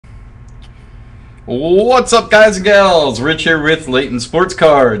What's up, guys and gals? Rich here with Leighton Sports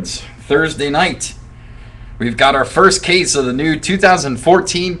Cards. Thursday night, we've got our first case of the new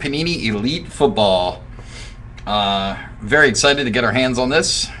 2014 Panini Elite Football. Very excited to get our hands on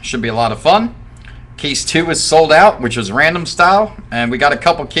this. Should be a lot of fun. Case 2 is sold out, which was random style, and we got a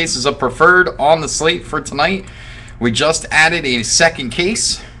couple cases of preferred on the slate for tonight. We just added a second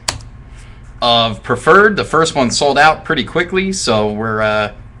case of preferred. The first one sold out pretty quickly, so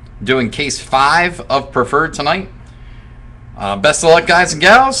we're doing case 5 of preferred tonight. Best of luck, guys and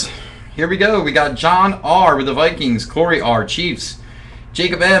gals. Here we go. We got John R. with the Vikings, Corey R. Chiefs,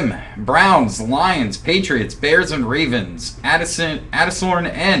 Jacob M. Browns, Lions, Patriots, Bears, and Ravens, Addison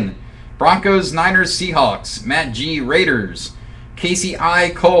N. Broncos, Niners, Seahawks, Matt G. Raiders, Casey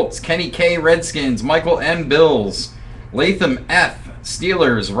I. Colts, Kenny K. Redskins, Michael M. Bills, Latham F.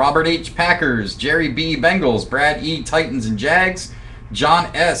 Steelers, Robert H. Packers, Jerry B. Bengals, Brad E. Titans and Jags,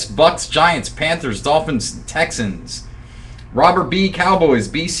 John S. Bucks, Giants, Panthers, Dolphins, Texans, Robert B. Cowboys,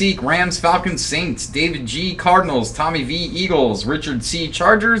 B. Seek, Rams, Falcons, Saints, David G. Cardinals, Tommy V. Eagles, Richard C.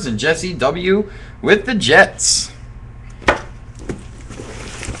 Chargers, and Jesse W. with the Jets.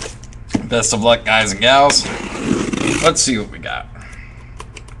 Best of luck, guys and gals. Let's see what we got.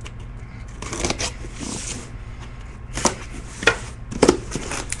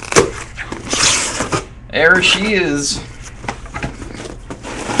 There she is.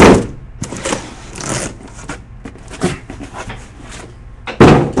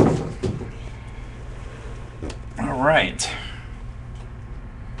 All right.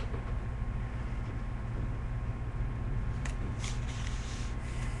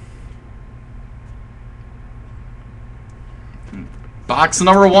 Box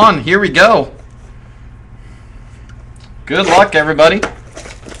number 1. Here we go. Good luck, everybody.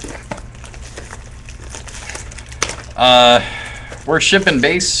 We're shipping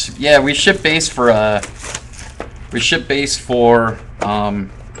base. Yeah, we ship base for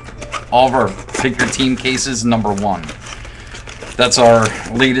all of our Pick Your Team cases number 1. That's our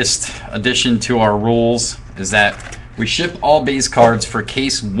latest addition to our rules, is that we ship all base cards for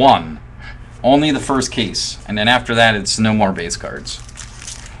case 1. Only the first case, and then after that it's no more base cards.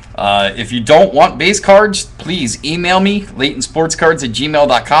 If you don't want base cards, please email me,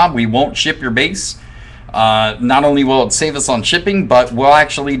 LeightonSportsCards@gmail.com. We won't ship your base. Not only will it save us on shipping, but we'll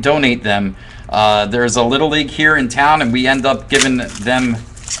actually donate them. There's a Little League here in town, and we end up giving them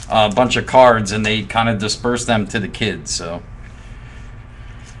a bunch of cards, and they kind of disperse them to the kids. So,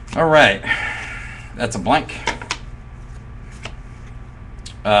 all right, that's a blank.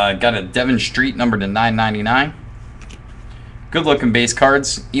 Got a Devon Street numbered to 999. Good looking base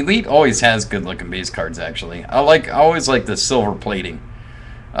cards. Elite always has good looking base cards, actually. I always like the silver plating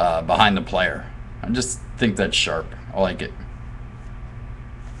behind the player. I just think that's sharp. I like it.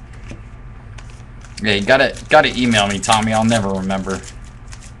 Yeah, you gotta email me, Tommy. I'll never remember.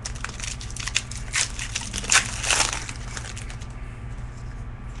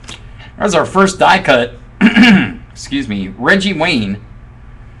 There's our first die cut. Excuse me. Reggie Wayne.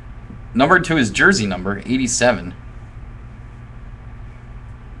 Numbered to his jersey number, 87.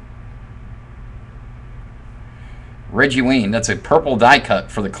 Reggie Wayne. That's a purple die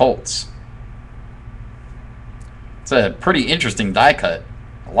cut for the Colts. It's a pretty interesting die cut.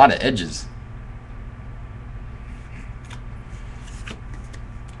 A lot of edges.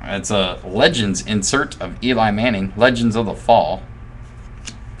 It's a Legends insert of Eli Manning. Legends of the Fall.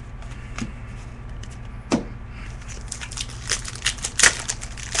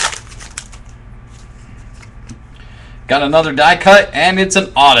 Got another die cut, and it's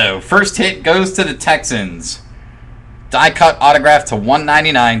an auto. First hit goes to the Texans. Die cut autograph to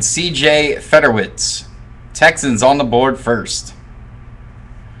 199, C.J. Federwitz. Texans on the board first.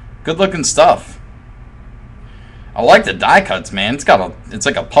 Good looking stuff. I like the die cuts, man. It's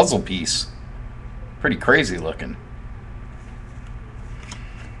like a puzzle piece. Pretty crazy looking.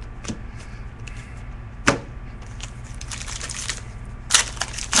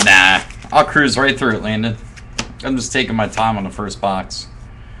 Nah, I'll cruise right through it, Landon. I'm just taking my time on the first box.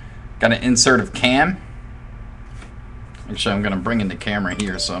 Got an insert of Cam. Actually, I'm going to bring in the camera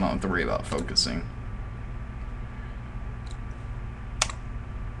here so I don't have to worry about focusing.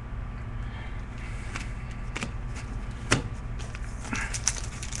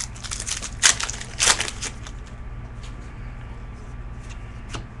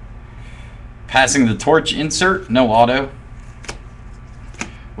 Passing the torch insert, no auto.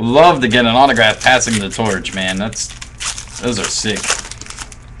 Would love to get an autograph passing the torch, man. Those are sick.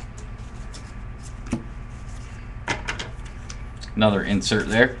 Another insert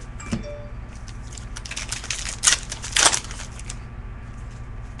there.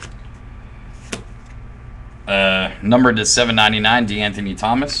 Numbered to 799, DeAnthony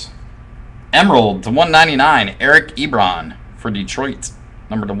Thomas. Emerald to 199, Eric Ebron for Detroit.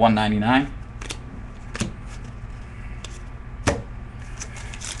 Number to 199.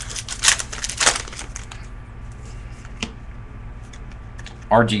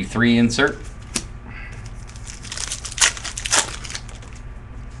 RG3 insert.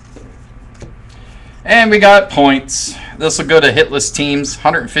 And we got points. This will go to hitless teams.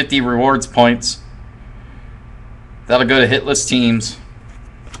 150 rewards points. That'll go to hitless teams.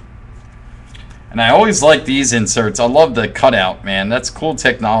 And I always like these inserts. I love the cutout, man. That's cool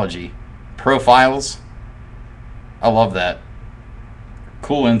technology. Profiles. I love that.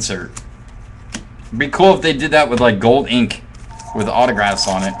 Cool insert. It'd be cool if they did that with like gold ink with autographs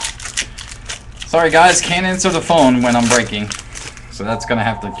on it. Sorry guys, can't answer the phone when I'm breaking. So that's going to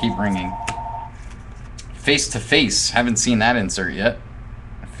have to keep ringing. Face to face. Haven't seen that insert yet.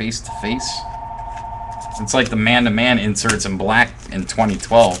 Face to face. It's like the man-to-man inserts in black in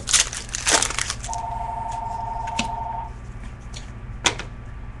 2012.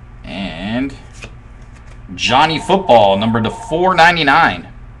 And Johnny Football, number to 499.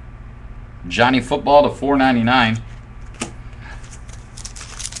 Johnny Football to 499.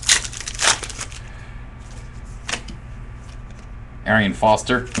 Arian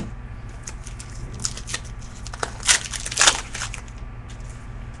Foster.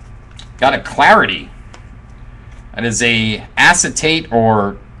 Got a Clarity. That is a acetate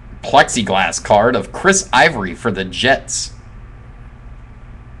or plexiglass card of Chris Ivory for the Jets.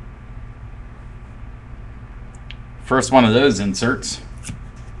 First one of those inserts.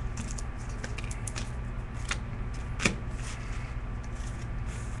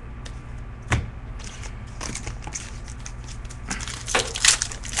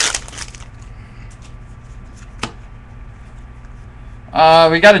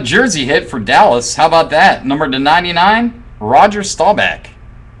 We got a jersey hit for Dallas. How about that? Number to 99, Roger Staubach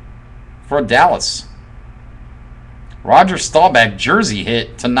for Dallas. Roger Staubach jersey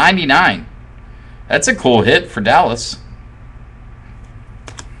hit to 99. That's a cool hit for Dallas.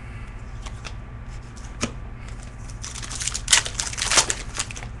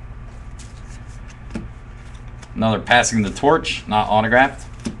 Another passing the torch, not autographed.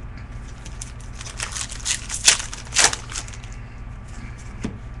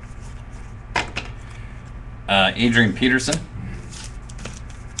 Adrian Peterson.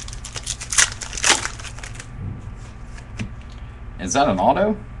 Is that an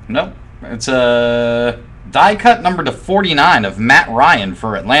auto? Nope. It's a die cut number to 49 of Matt Ryan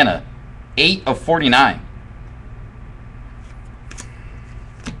for Atlanta. 8 of 49.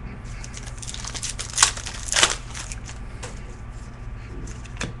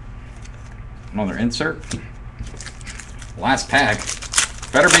 Another insert. Last pack.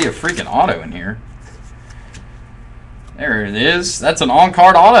 Better be a freaking auto in here. There it is. That's an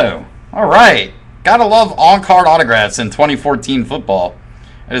on-card auto. All right. Gotta love on-card autographs in 2014 football.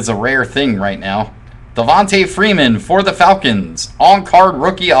 It is a rare thing right now. Devontae Freeman for the Falcons. On-card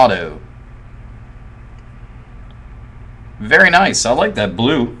rookie auto. Very nice. I like that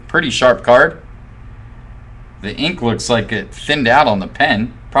blue. Pretty sharp card. The ink looks like it thinned out on the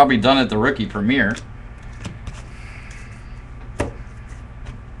pen. Probably done at the rookie premiere.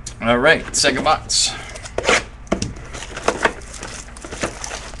 All right. Second box.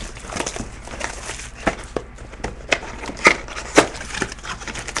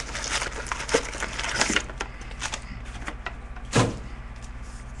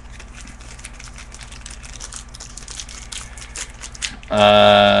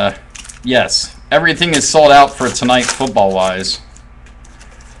 Yes, everything is sold out for tonight football-wise.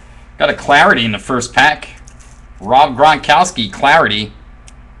 Got a Clarity in the first pack. Rob Gronkowski Clarity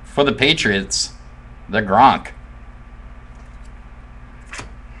for the Patriots. The Gronk.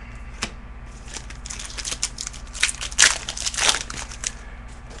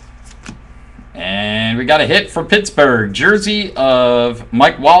 And we got a hit for Pittsburgh. Jersey of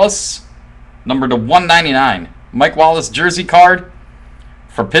Mike Wallace, number to 199. Mike Wallace jersey card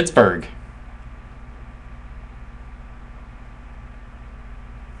for Pittsburgh.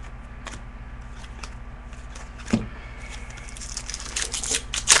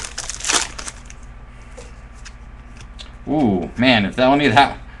 Ooh, man, if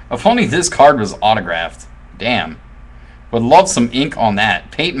only this card was autographed. Damn. Would love some ink on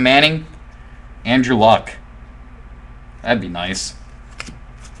that. Peyton Manning, Andrew Luck. That'd be nice.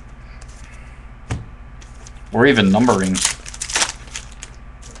 Or even numbering.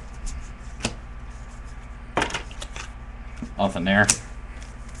 Nothing there.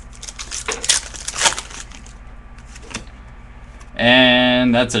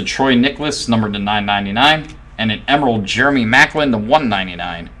 And that's a Troy Nicholas, numbered to 999. And an Emerald Jeremy Maclin to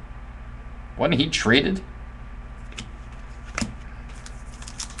 199. Wasn't he traded?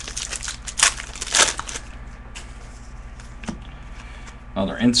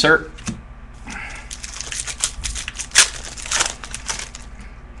 Another insert.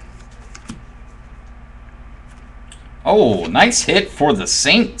 Oh, nice hit for the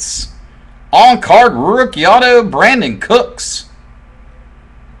Saints. On-card rookie auto, Brandon Cooks.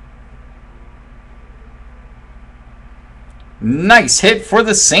 Nice hit for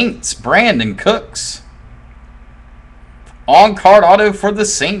the Saints, Brandon Cooks. On-card auto for the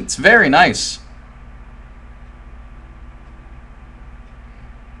Saints. Very nice.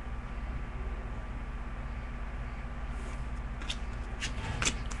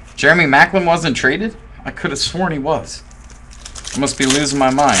 Jeremy Maclin wasn't traded? I could have sworn he was. I must be losing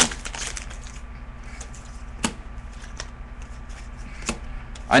my mind.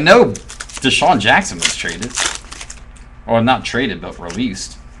 I know Deshaun Jackson was traded. Or not traded, but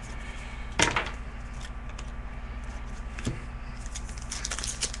released.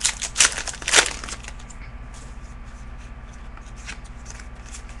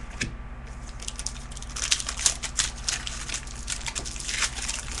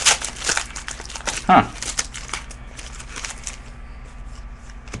 Huh.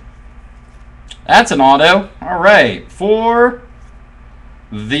 That's an auto. All right. For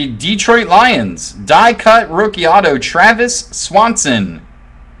the Detroit Lions, die cut rookie auto, Travis Swanson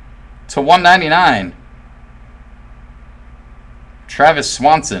to 199. Travis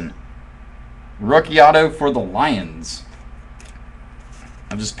Swanson, rookie auto for the Lions.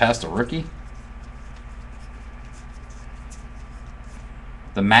 I just passed a rookie.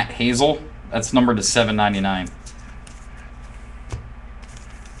 The Matt Hazel, that's numbered to 799.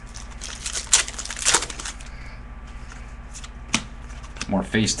 More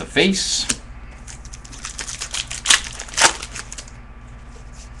face-to-face.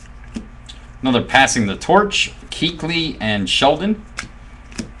 Another passing the torch, Kuechly and Sheldon.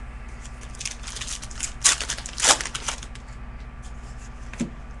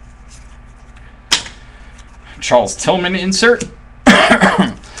 Charles Tillman insert.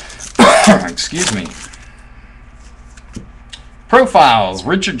 Excuse me. Profiles,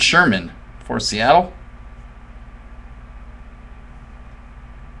 Richard Sherman for Seattle.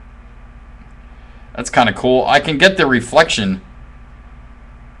 That's kind of cool. I can get the reflection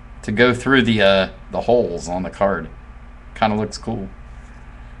to go through the holes on the card. Kind of looks cool.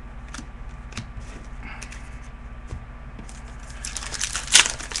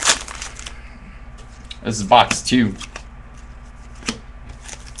 This is box 2.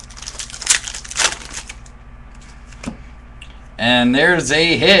 And there's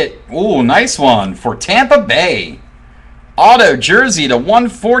a hit. Ooh, nice one for Tampa Bay. Auto jersey to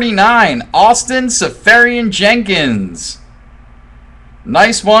 149, Austin Seferian-Jenkins.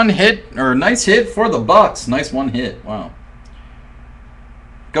 Nice one hit, or nice hit for the Bucks. Nice one hit. Wow.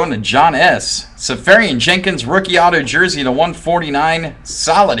 Going to John S. Seferian-Jenkins rookie auto jersey to 149.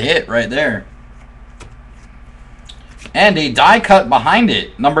 Solid hit right there. And a die cut behind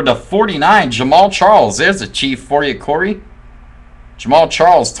it, number to 49, Jamal Charles. There's a chief for you, Corey. Jamal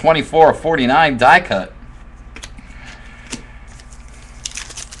Charles, 24/49 die cut.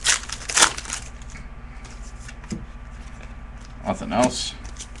 Nothing else.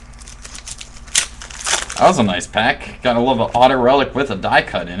 That was a nice pack. Got a little auto relic with a die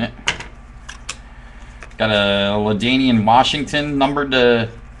cut in it. Got a LaDainian Washington numbered to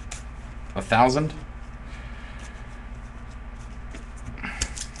 1,000.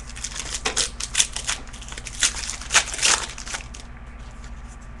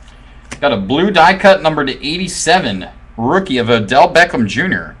 Got a blue die cut numbered to 87. Rookie of Odell Beckham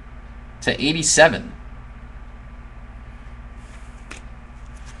Jr. to 87.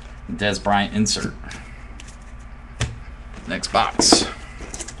 Des Bryant insert. Next box.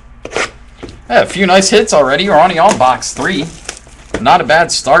 Yeah, a few nice hits already. We're only on box 3. Not a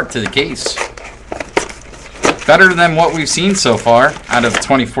bad start to the case. Better than what we've seen so far out of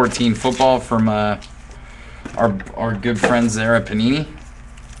 2014 football from our good friends there at Panini.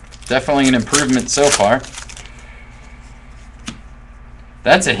 Definitely an improvement so far.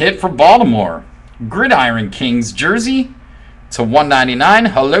 That's a hit for Baltimore. Gridiron Kings jersey to 199,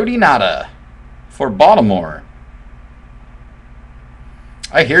 Haloti Ngata for Baltimore.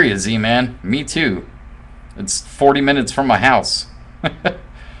 I hear you, Z-Man. Me too. It's 40 minutes from my house.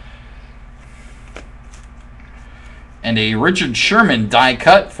 And a Richard Sherman die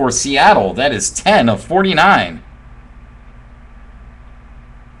cut for Seattle. That is 10/49.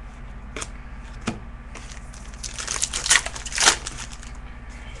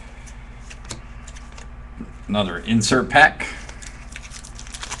 Another insert pack.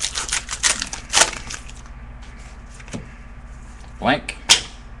 Blank.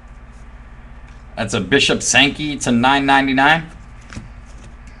 That's a Bishop Sankey to $9.99.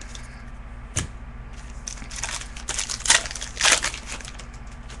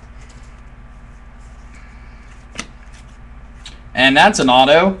 And that's an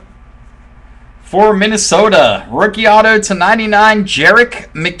auto for Minnesota. Rookie auto to 99,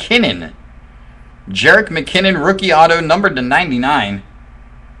 Jerick McKinnon. Jerick McKinnon, rookie auto, numbered to 99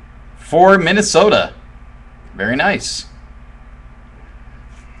 for Minnesota. Very nice.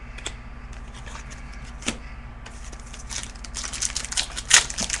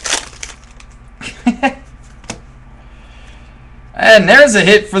 And there's a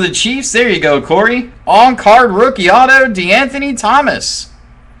hit for the Chiefs. There you go, Corey. On-card rookie auto, DeAnthony Thomas.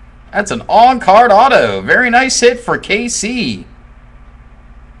 That's an on-card auto. Very nice hit for KC.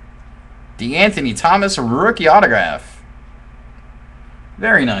 DeAnthony Thomas, rookie autograph.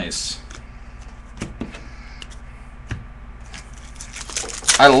 Very nice.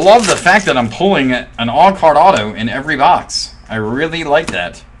 I love the fact that I'm pulling an on-card auto in every box. I really like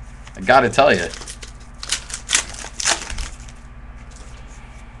that. I gotta tell you.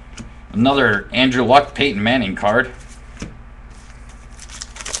 Another Andrew Luck, Peyton Manning card.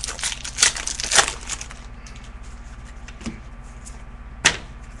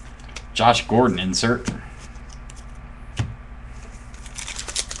 Josh Gordon insert.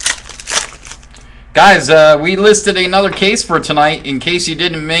 Guys, we listed another case for tonight. In case you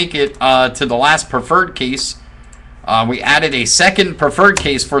didn't make it to the last preferred case, we added a second preferred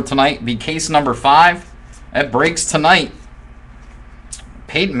case for tonight, be case number 5. That breaks tonight.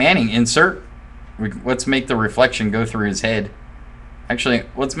 Peyton Manning insert. Let's make the reflection go through his head. Actually,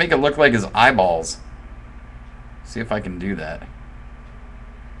 let's make it look like his eyeballs. See if I can do that.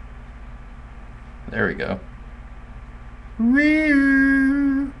 There we go.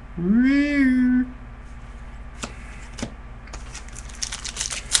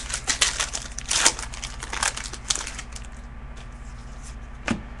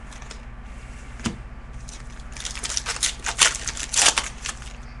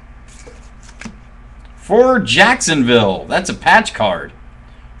 For Jacksonville, that's a patch card.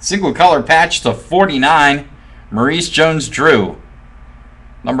 Single color patch to 49. Maurice Jones-Drew.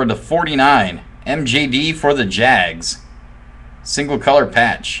 Number to 49. MJD for the Jags. Single color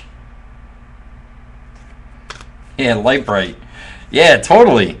patch. Yeah, light bright. Yeah,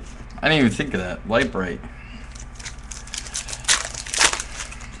 totally. I didn't even think of that. Light bright.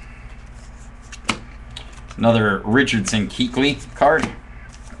 Another Richardson Keekley card.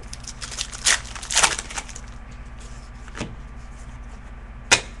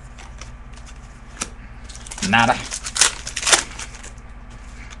 Nada.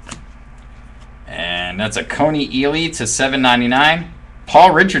 And that's a Coney Ely to $7.99.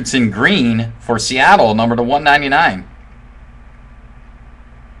 Paul Richardson green for Seattle, number to $1.99.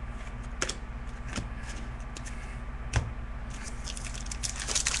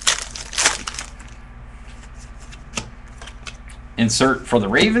 Insert for the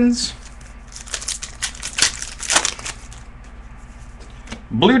Ravens.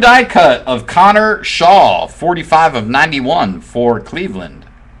 Blue die cut of Connor Shaw, 45 of 91 for Cleveland.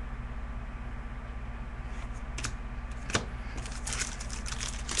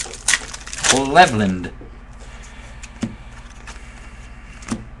 Cleveland.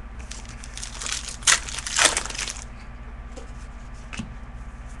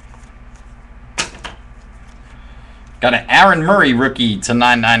 Got an Aaron Murray rookie to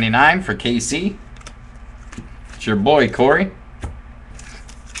 $9.99 for KC. It's your boy, Corey.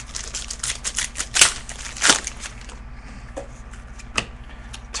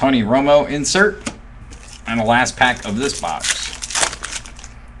 Tony Romo insert. And the last pack of this box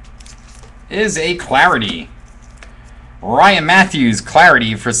is a Clarity. Ryan Matthews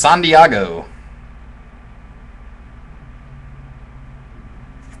Clarity for San Diego.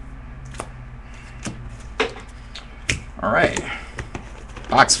 All right.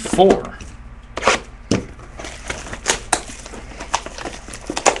 Box 4.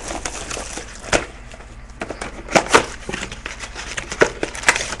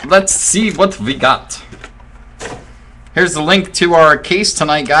 Let's see what we got. Here's the link to our case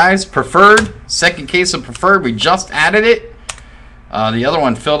tonight, guys. Preferred. Second case of Preferred. We just added it. The other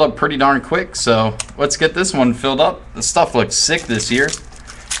one filled up pretty darn quick, so let's get this one filled up. The stuff looks sick this year.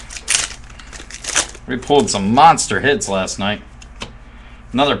 We pulled some monster hits last night.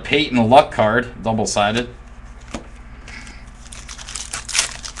 Another Peyton Luck card, double-sided.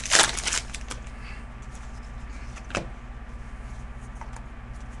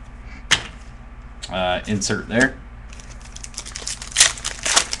 insert there.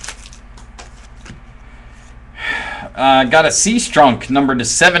 Got a C-Strunk numbered to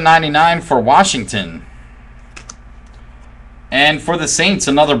 799 for Washington. And for the Saints,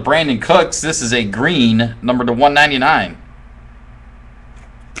 another Brandon Cooks. This is a green numbered to 199.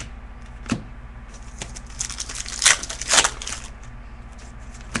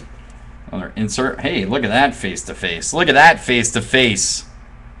 Another insert. Hey, look at that face-to-face. Look at that face-to-face.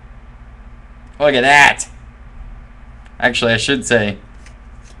 Look at that. Actually, I should say,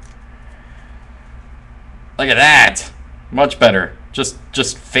 look at that. Much better.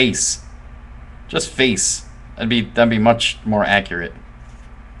 Just face. Just face. That'd be much more accurate.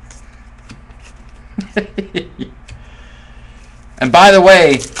 And by the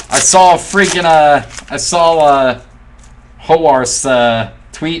way, I saw Hoarth's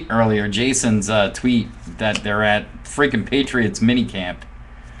tweet earlier, Jason's tweet, that they're at freaking Patriots minicamp.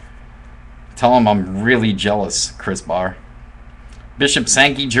 Tell him I'm really jealous, Chris Barr. Bishop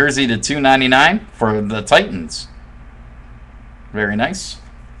Sankey jersey to $2.99 for the Titans. Very nice.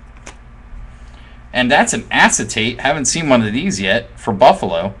 And that's an acetate. Haven't seen one of these yet for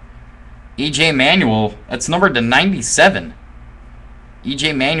Buffalo. EJ Manuel. That's numbered to 97.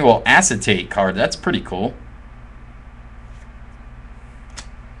 EJ Manuel acetate card. That's pretty cool.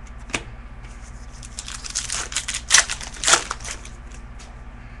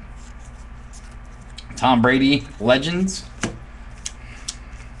 Tom Brady Legends.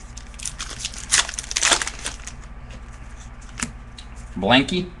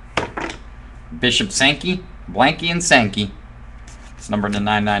 Blanky. Bishop Sankey, Blanky and Sankey. It's numbered to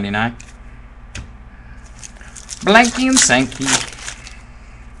 $9.99. Blanky and Sankey.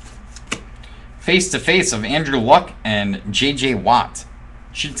 Face to face of Andrew Luck and J.J. Watt.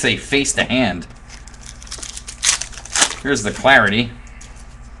 Should say face to hand. Here's the clarity.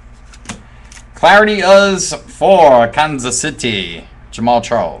 Clarity is for Kansas City. Jamal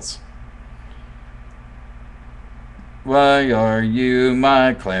Charles. Why are you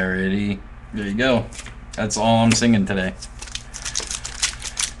my clarity? There you go. That's all I'm singing today.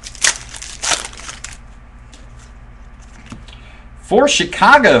 For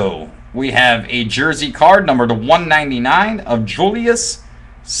Chicago, we have a jersey card numbered to 199 of Julius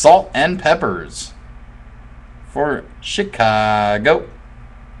Salt and Peppers. For Chicago.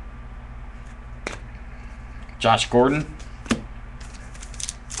 Josh Gordon.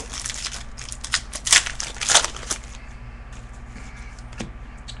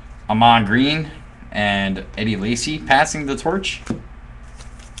 Amon Green and Eddie Lacy passing the torch.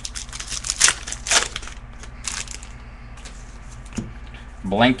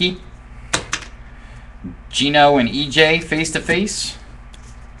 Blanky. Gino and EJ face to face.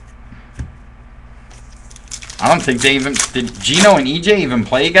 I don't think they even... Did Gino and EJ even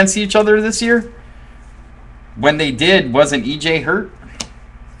play against each other this year? When they did, wasn't EJ hurt?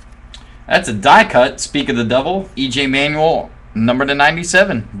 That's a die cut. Speak of the devil. EJ Manuel, number to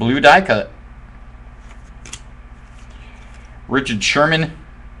 97. Blue die cut. Richard Sherman,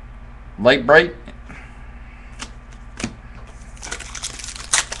 light bright.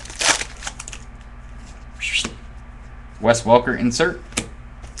 Wes Welker insert.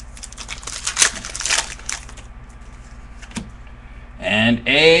 And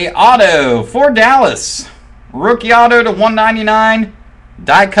a auto for Dallas. Rookie auto to 199.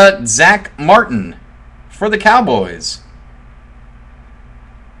 Die cut Zach Martin for the Cowboys.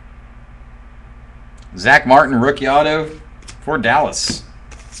 Zach Martin rookie auto for Dallas.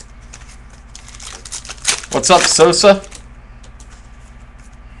 What's up, Sosa?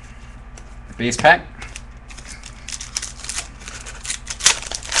 Base pack.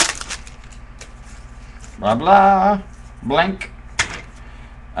 Blah, blah. Blank.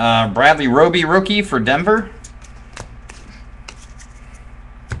 Bradley Roby rookie for Denver.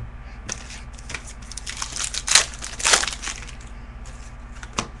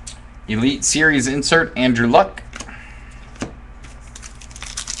 Elite Series insert Andrew Luck.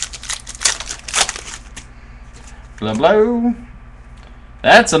 Blah, blah.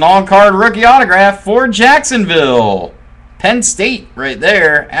 That's an all-card rookie autograph for Jacksonville. Penn State right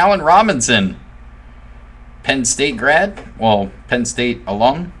there. Allen Robinson. Penn State grad. Well, Penn State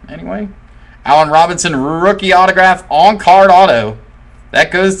alum, anyway. Allen Robinson rookie autograph on-card auto.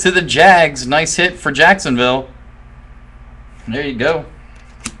 That goes to the Jags. Nice hit for Jacksonville. There you go.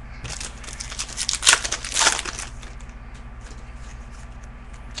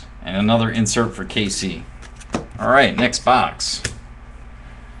 And another insert for KC. All right, next box.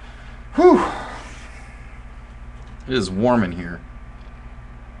 Whew. It is warm in here.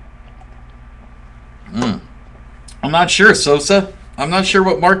 I'm not sure, Sosa. I'm not sure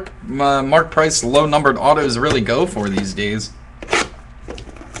what Mark Price low numbered autos really go for these days.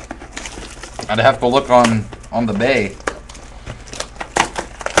 I'd have to look on the bay.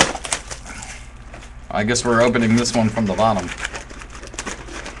 I guess we're opening this one from the bottom.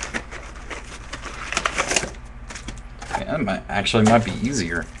 Yeah, that might be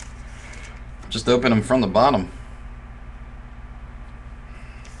easier. Just open them from the bottom.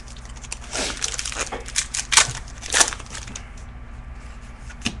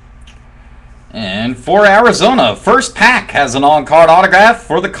 And for Arizona, first pack has an on-card autograph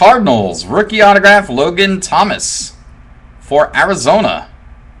for the Cardinals. Rookie autograph, Logan Thomas. For Arizona.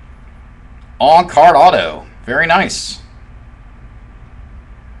 On-card auto. Very nice.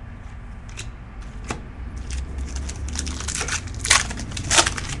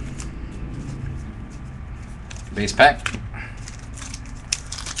 Base pack.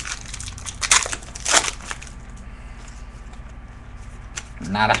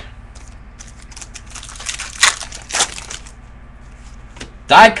 Nada.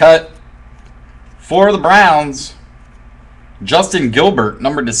 Die cut for the Browns. Justin Gilbert,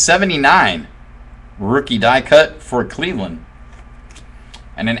 numbered to 79. Rookie die cut for Cleveland.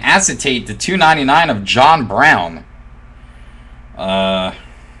 And an acetate to 299 of John Brown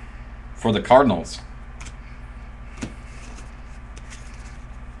for the Cardinals.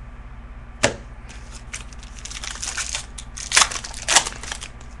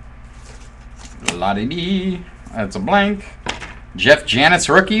 La-di-dee. That's a blank. Jeff Janis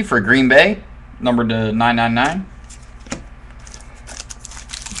rookie for Green Bay, numbered to 999.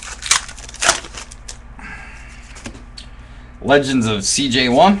 Legends of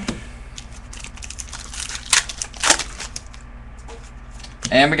CJ1.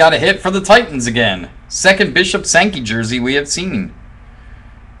 And we got a hit for the Titans again. Second Bishop Sankey jersey we have seen.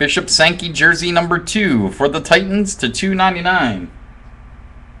 Bishop Sankey jersey number 2 for the Titans to 299.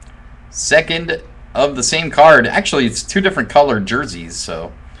 Second of the same card. Actually, it's 2 different colored jerseys,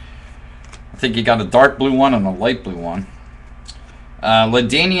 so I think you got a dark blue one and a light blue one.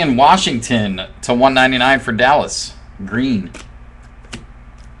 LaDainian Washington to 199 for Dallas. Green.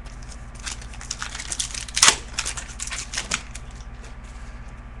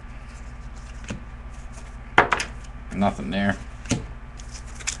 Nothing there.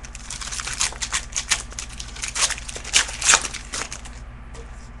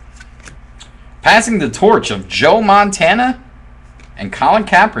 Passing the torch of Joe Montana and Colin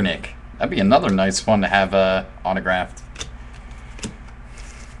Kaepernick. That'd be another nice one to have autographed.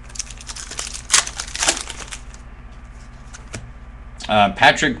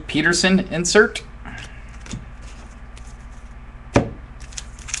 Patrick Peterson insert.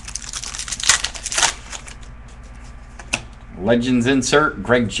 Legends insert,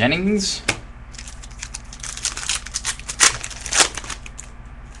 Greg Jennings.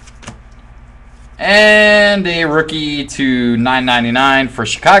 And a rookie to $9.99 for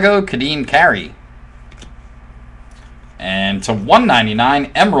Chicago, Kadeem Carey. And to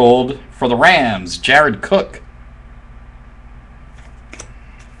 $1.99 Emerald for the Rams, Jared Cook.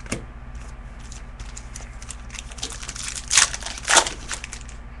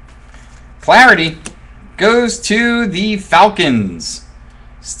 Clarity goes to the Falcons.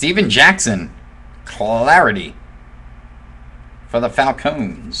 Steven Jackson. Clarity for the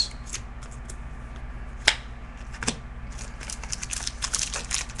Falcons.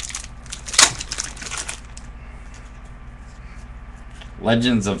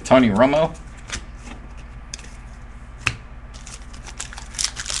 Legends of Tony Romo.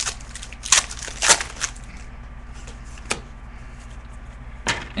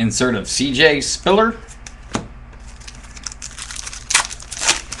 Insert of CJ Spiller.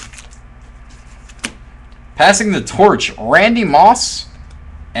 Passing the torch, Randy Moss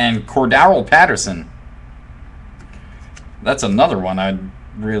and Cordarrelle Patterson. That's another one I'd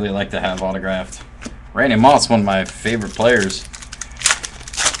really like to have autographed. Randy Moss, one of my favorite players.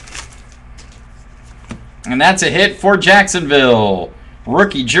 And that's a hit for Jacksonville.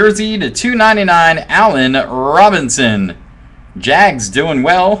 Rookie jersey to $2.99, Allen Robinson. Jags doing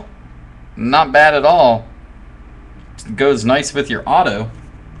well. Not bad at all. Goes nice with your auto.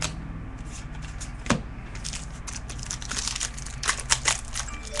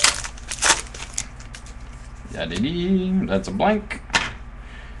 That's a blank.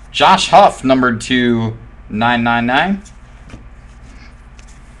 Josh Huff, numbered to 999.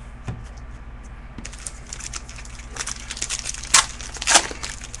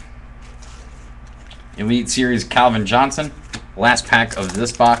 Elite Series Calvin Johnson. Last pack of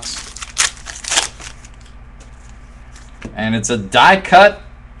this box. And it's a die cut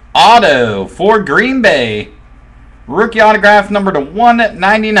auto for Green Bay. Rookie autograph number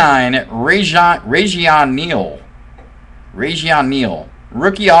 /199, Rajion Neal. Rajion Neal.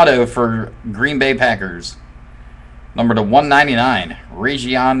 Rookie auto for Green Bay Packers. Number /199,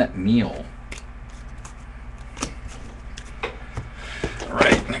 Rajion Neal. All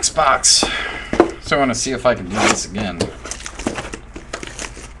right, next box. So I want to see if I can do this again.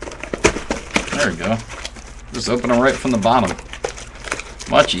 There we go. Just open them right from the bottom.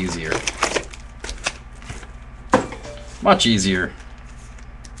 Much easier. Much easier.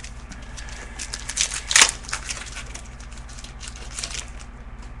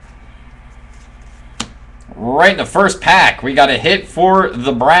 Right in the first pack, we got a hit for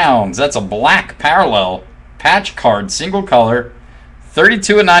the Browns. That's a black parallel patch card, single color,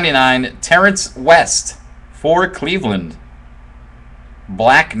 32/99, Terrence West for Cleveland.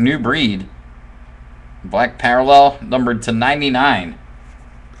 Black new breed. Black parallel, numbered to 99.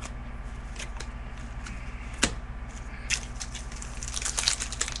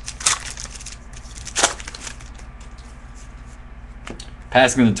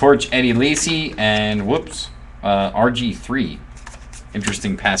 Passing the torch, Eddie Lacy, and whoops, RG3.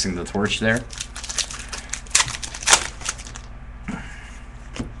 Interesting passing the torch there.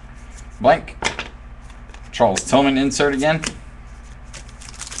 Blank. Charles Tillman insert again.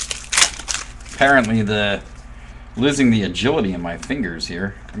 Apparently losing the agility in my fingers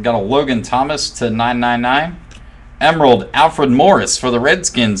here. I've got a Logan Thomas to 999. Emerald, Alfred Morris for the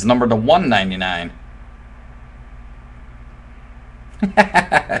Redskins, number /199.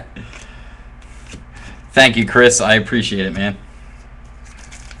 Thank you, Chris. I appreciate it, man.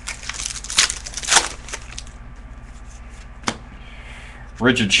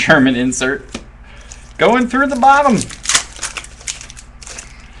 Richard Sherman insert. Going through the bottom.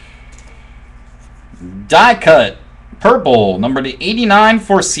 Die cut. Purple. Number /89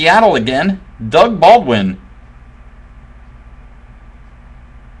 for Seattle again. Doug Baldwin.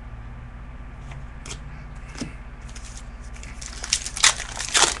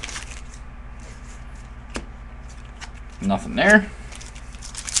 Nothing there.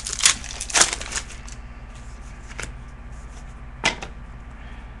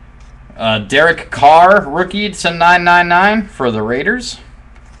 Derek Carr, rookie to 999 for the Raiders.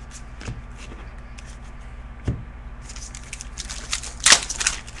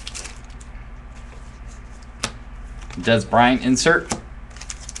 Des Bryant insert.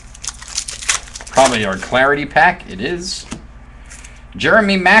 Probably our Clarity pack. It is.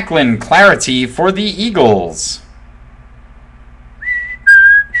 Jeremy Maclin, Clarity for the Eagles.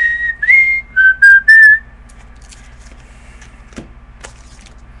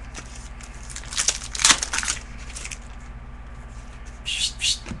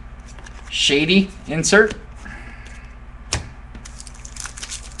 Shady insert.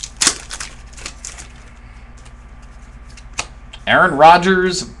 Aaron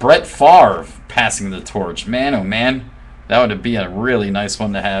Rodgers, Brett Favre passing the torch. Man, oh man, that would be a really nice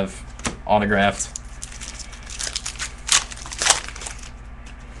one to have autographed.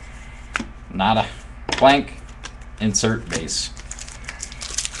 Nada. Blank. Insert base.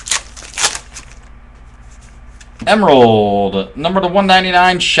 Emerald, number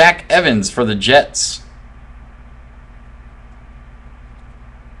 /199, Shaq Evans for the Jets.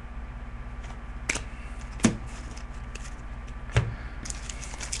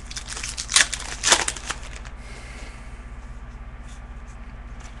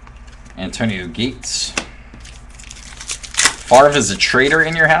 Antonio Gates. Favre is a traitor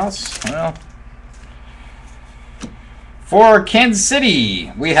in your house? Well, for Kansas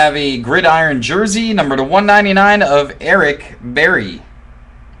City, we have a gridiron jersey, number /199 of Eric Berry.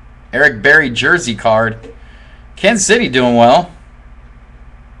 Eric Berry jersey card. Kansas City doing well.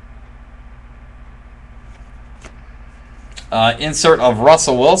 Insert of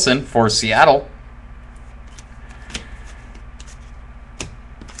Russell Wilson for Seattle.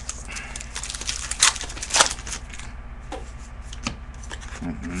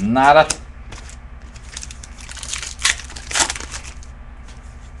 Nada.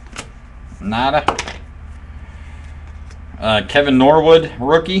 Nada. Kevin Norwood,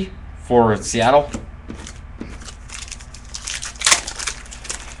 rookie for Seattle.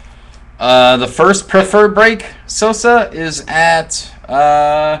 The first preferred break, Sosa, is at,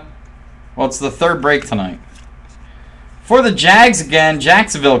 well, it's the third break tonight. For the Jags again,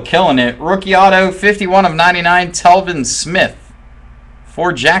 Jacksonville killing it. Rookie auto, 51/99, Telvin Smith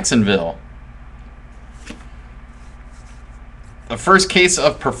for Jacksonville. The first case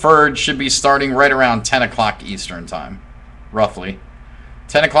of preferred should be starting right around 10 o'clock Eastern time, roughly.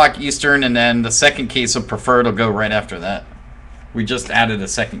 10 o'clock Eastern, and then the second case of preferred will go right after that. We just added a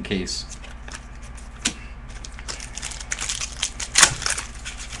second case.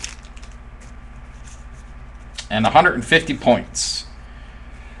 and 150 points.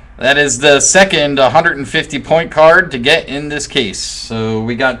 That is the second 150 point card to get in this case. So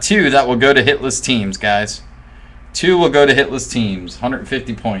we got 2 that will go to hitless teams, guys. 2 will go to hitless teams.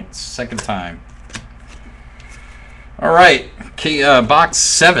 150 points. Second time. All right. Box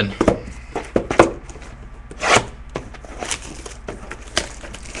 7.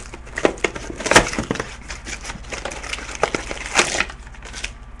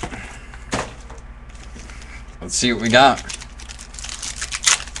 Let's see what we got.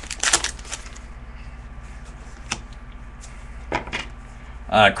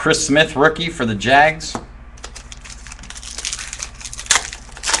 Chris Smith, rookie for the Jags.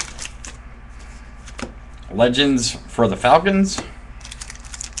 Legends for the Falcons.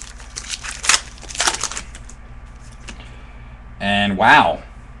 And wow,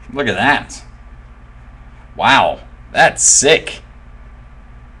 look at that. Wow, that's sick.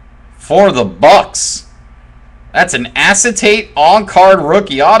 For the Bucks. That's an acetate on-card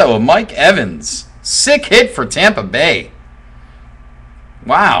rookie auto of Mike Evans. Sick hit for Tampa Bay.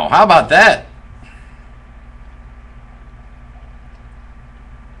 Wow, how about that?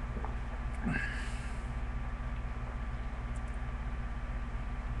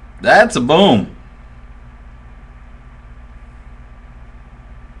 That's a boom.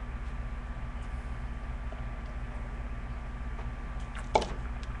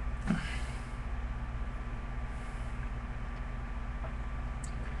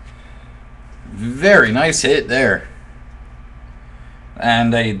 Very nice hit there.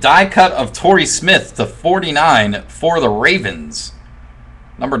 And a die cut of Torrey Smith to 49 for the Ravens.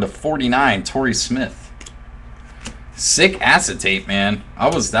 Number to 49, Torrey Smith. Sick acetate, man.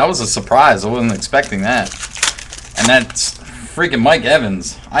 That was a surprise. I wasn't expecting that. And that's freaking Mike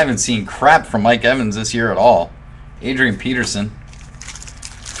Evans. I haven't seen crap from Mike Evans this year at all. Adrian Peterson.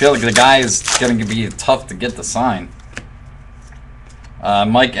 I feel like the guy is going to be tough to get the sign.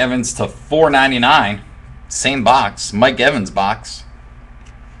 Mike Evans to $4.99. Same box. Mike Evans box.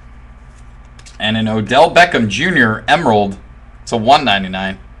 And an Odell Beckham Jr. Emerald to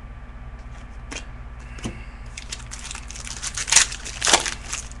 $1.99.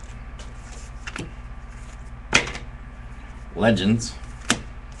 Legends.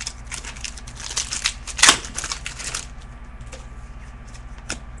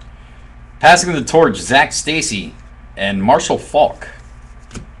 Passing the torch, Zach Stacy and Marshall Faulk.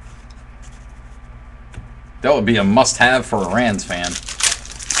 That would be a must-have for a Rams fan.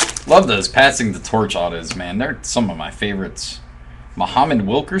 Love those passing the torch autos, man. They're some of my favorites. Muhammad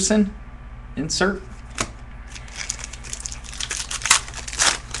Wilkerson, insert.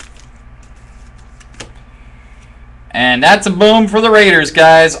 And that's a boom for the Raiders,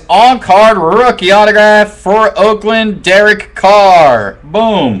 guys. On-card rookie autograph for Oakland, Derek Carr.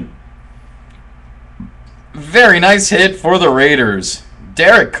 Boom. Very nice hit for the Raiders.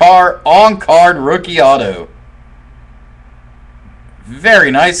 Derek Carr, on-card rookie auto.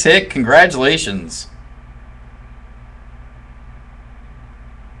 Very nice hit. Congratulations.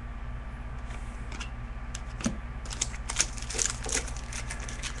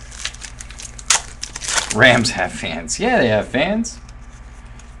 Rams have fans. Yeah, they have fans.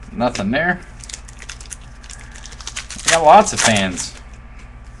 Nothing there. They got lots of fans.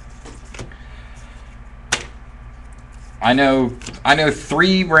 I know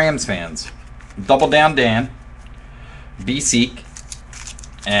 3 Rams fans. Double Down Dan, B-Seek,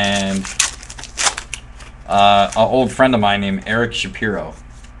 and an old friend of mine named Eric Shapiro.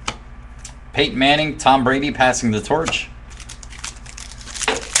 Peyton Manning, Tom Brady passing the torch.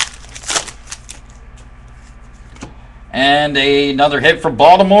 And another hit for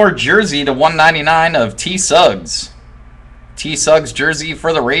Baltimore, jersey to $1.99 of T. Suggs. T. Suggs jersey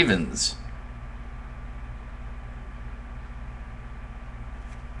for the Ravens.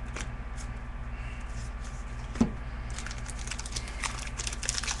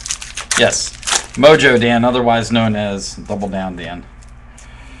 Yes, Mojo Dan, otherwise known as Double Down Dan.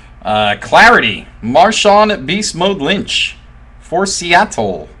 Clarity, Marshawn Beast Mode Lynch for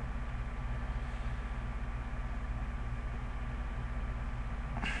Seattle.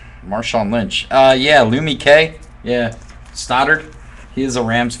 Marshawn Lynch. Yeah, Lumi K. Yeah, Stoddard. He is a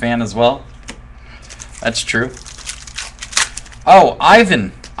Rams fan as well. That's true. Oh,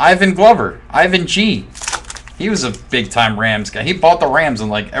 Ivan Glover. Ivan G. He was a big-time Rams guy. He bought the Rams in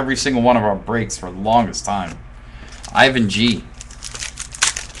like every single one of our breaks for the longest time. Ivan G.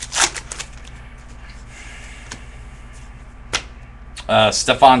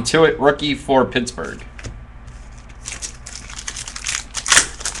 Stephon Tuitt, rookie for Pittsburgh.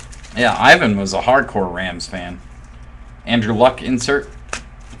 Yeah, Ivan was a hardcore Rams fan. Andrew Luck insert.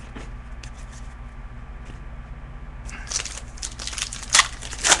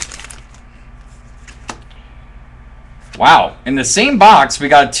 Wow. In the same box, we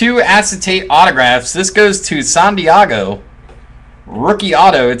got 2 acetate autographs. This goes to Santiago. Rookie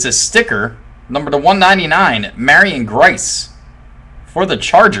auto. It's a sticker. Number to 199. Marion Grice for the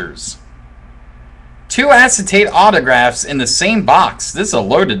Chargers. 2 acetate autographs in the same box. This is a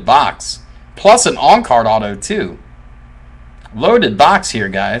loaded box. Plus an on-card auto, too. Loaded box here,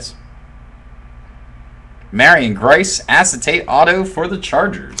 guys. Marion Grice, acetate auto for the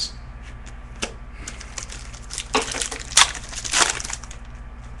Chargers.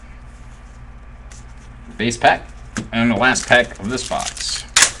 Base pack. And the last pack of this box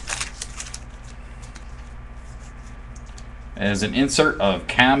is an insert of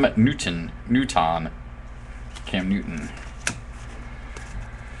Cam Newton. Cam Newton.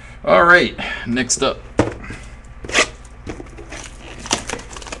 All right, next up.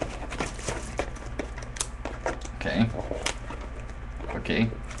 Okay.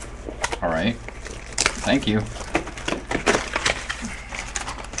 All right. Thank you.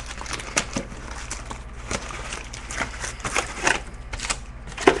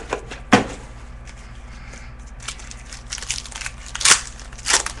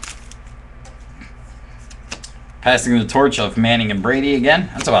 Passing the torch of Manning and Brady again.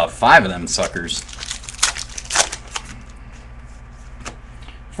 That's about 5 of them suckers.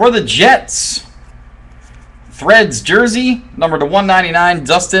 For the Jets, Threads jersey, number to 199,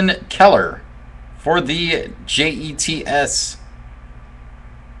 Dustin Keller. For the Jets.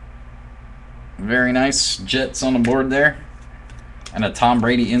 Very nice Jets on the board there. And a Tom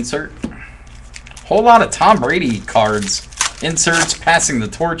Brady insert. Whole lot of Tom Brady cards. Inserts, passing the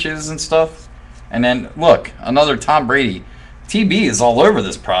torches and stuff. And then, look, another Tom Brady. TB is all over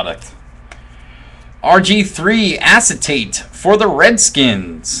this product. RG3 acetate for the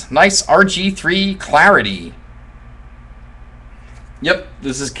Redskins. Nice RG3 clarity. Yep,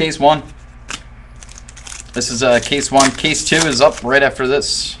 this is case 1. This is case 1. Case 2 is up right after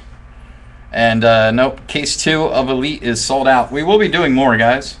this. And nope, case 2 of Elite is sold out. We will be doing more,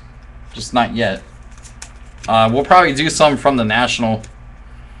 guys. Just not yet. We'll probably do some from the National.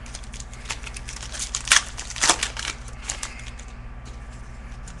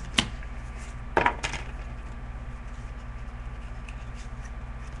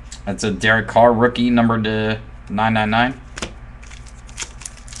 That's a Derek Carr rookie, numbered to 999.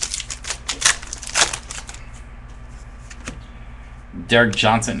 Derek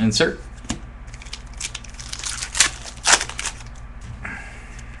Johnson insert.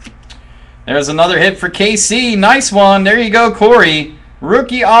 There's another hit for KC. Nice one. There you go, Corey.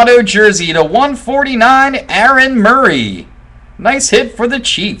 Rookie auto jersey to 149, Aaron Murray. Nice hit for the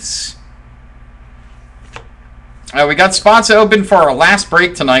Chiefs. We got spots open for our last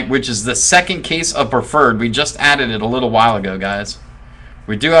break tonight, which is the second case of Preferred. We just added it a little while ago, guys.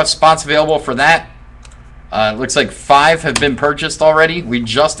 We do have spots available for that. It looks like 5 have been purchased already. We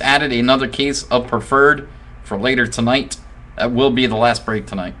just added another case of Preferred for later tonight. That will be the last break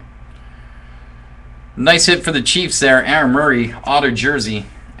tonight. Nice hit for the Chiefs there. Aaron Murray, auto jersey.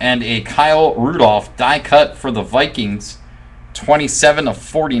 And a Kyle Rudolph die cut for the Vikings.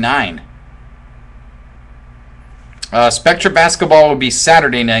 27/49. Spectra Basketball will be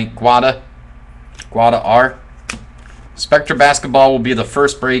Saturday night, Guada R. Spectra Basketball will be the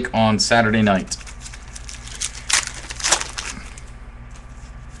first break on Saturday night.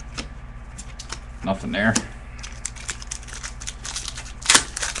 Nothing there.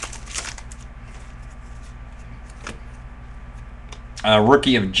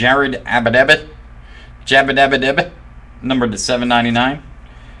 Rookie of Jared Abadabadeb, numbered to 799.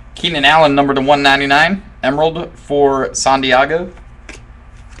 Keenan Allen, numbered to 199. Emerald for Santiago.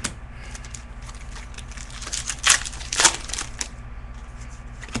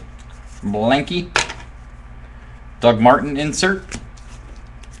 Blanky. Doug Martin insert.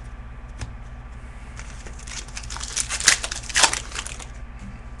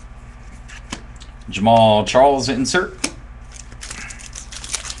 Jamal Charles insert.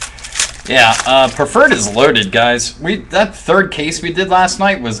 Yeah, Preferred is loaded, guys. That third case we did last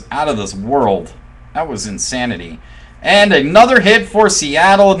night was out of this world. That was insanity. And another hit for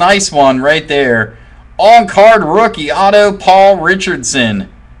Seattle. Nice one right there. On-card rookie auto Paul Richardson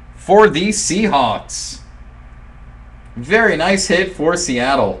for the Seahawks. Very nice hit for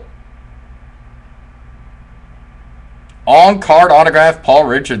Seattle. On-card autograph Paul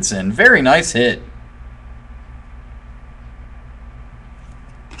Richardson. Very nice hit.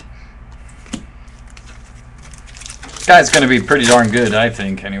 This guy's going to be pretty darn good, I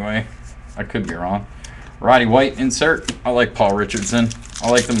think, anyway. I could be wrong. Roddy White insert. I like Paul Richardson. I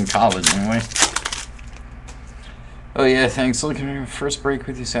liked him in college, anyway. Oh, yeah, thanks. Looking at your first break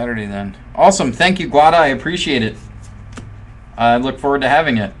with you Saturday, then. Awesome. Thank you, Guada. I appreciate it. I look forward to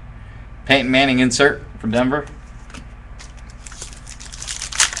having it. Peyton Manning insert for Denver.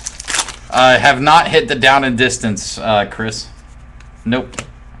 I have not hit the down and distance, Chris. Nope.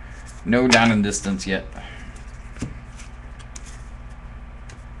 No down and distance yet.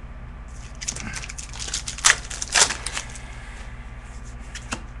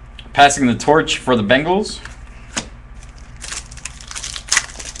 Passing the torch for the Bengals.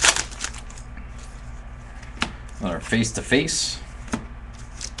 Another face-to-face.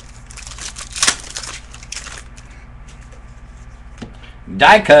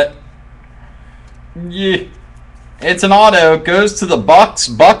 Die cut. Yeah. It's an auto. Goes to the Bucks.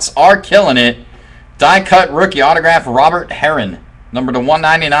 Bucks are killing it. Die cut rookie autograph Robert Herron. Number to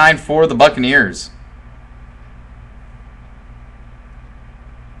 199 for the Buccaneers.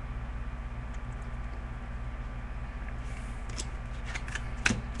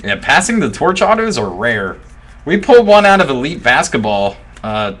 Yeah, passing the torch autos are rare. We pulled one out of Elite Basketball,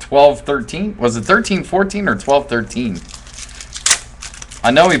 12-13. Was it 13-14 or 12-13? I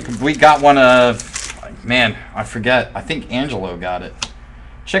know we got one of, man, I forget. I think Angelo got it.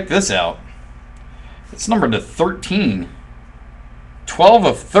 Check this out. It's numbered to 13. 12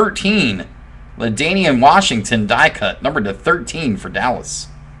 of 13. LaDainian Washington die cut. Numbered to 13 for Dallas.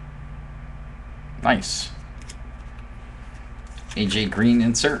 Nice. AJ Green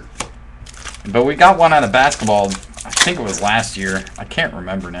insert. But we got one out of basketball, I think it was last year. I can't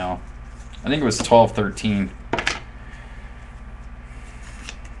remember now. I think it was 12-13.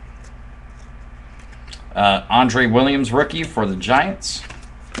 Andre Williams rookie for the Giants.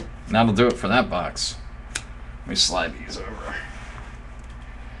 And that'll do it for that box. Let me slide these over.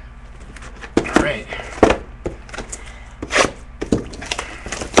 All right.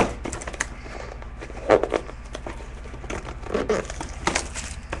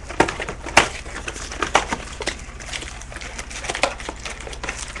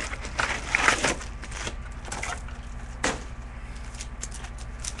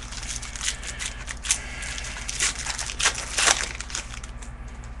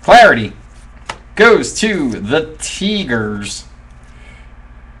 Clarity goes to the Tigers.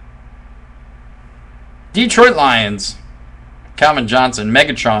 Detroit Lions. Calvin Johnson,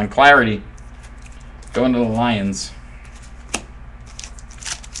 Megatron, Clarity. Going to the Lions.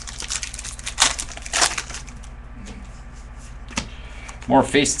 More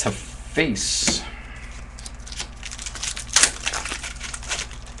face-to-face.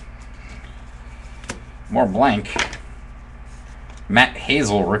 More blank. Matt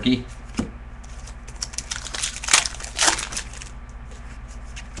Hazel, rookie.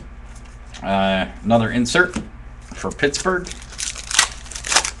 Another insert for Pittsburgh.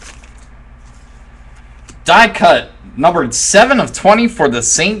 Die cut, numbered 7 of 20 for the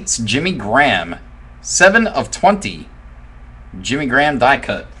Saints, Jimmy Graham. 7 of 20. Jimmy Graham die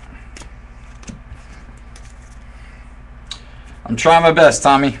cut. I'm trying my best,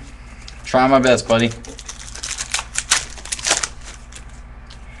 Tommy. Trying my best, buddy.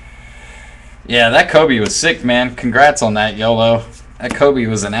 Yeah, that Kobe was sick, man. Congrats on that, YOLO. That Kobe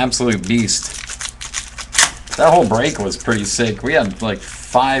was an absolute beast. That whole break was pretty sick. We had like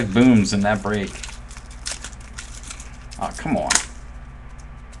 5 booms in that break. Oh, come on.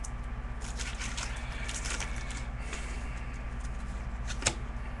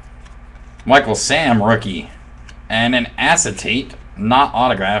 Michael Sam, rookie. And an acetate, not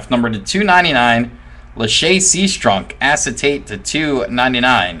autographed, number to 299. Lachey Seastrunk, acetate to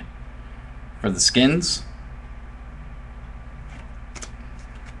 299 for the Skins.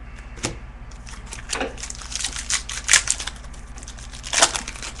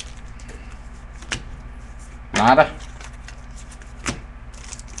 Nada.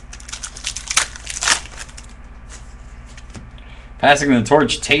 Passing the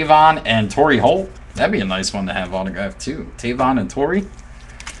torch, Tavon and Torrey Holt. That'd be a nice one to have autographed too. Tavon and Torrey.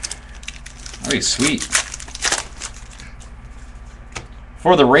 That'd be sweet.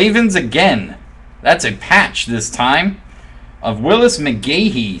 For the Ravens again. That's a patch this time of Willis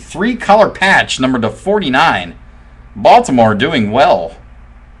McGahee. 3-color patch, number to 49. Baltimore doing well.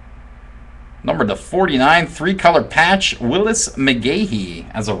 Number to 49, 3-color patch, Willis McGahee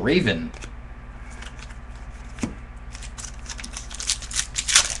as a Raven.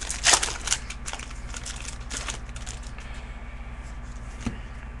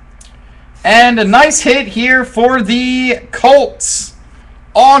 And a nice hit here for the Colts.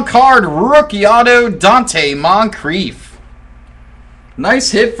 On-card rookie auto, Dante Moncrief. Nice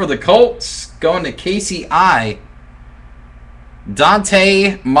hit for the Colts. Going to Casey I.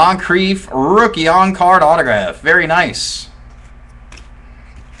 Dante Moncrief, rookie on-card autograph. Very nice.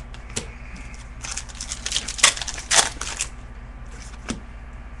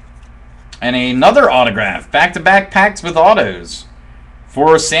 And another autograph. Back-to-back packs with autos.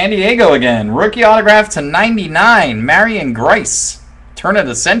 For San Diego again. Rookie autograph to 99. Marion Grice. Turn of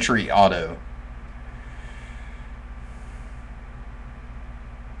the century auto.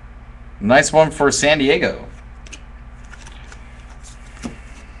 Nice one for San Diego.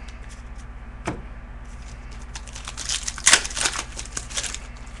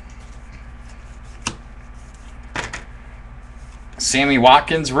 Sammy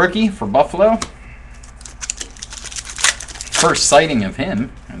Watkins, rookie for Buffalo. First sighting of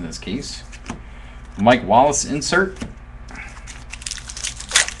him in this case. Mike Wallace insert.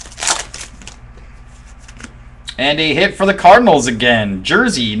 And a hit for the Cardinals again.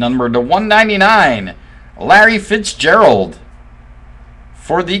 Jersey numbered to 199. Larry Fitzgerald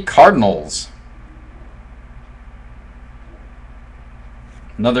for the Cardinals.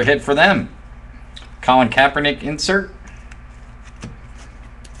 Another hit for them. Colin Kaepernick insert.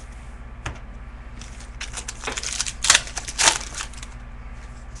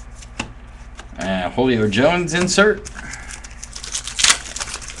 Julio Jones insert.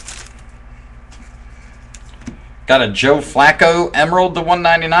 Got a Joe Flacco Emerald to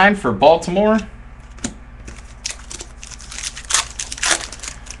 199 for Baltimore.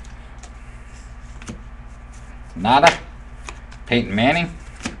 Nada. Peyton Manning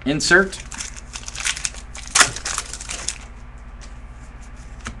insert.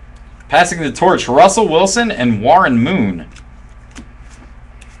 Passing the torch, Russell Wilson and Warren Moon.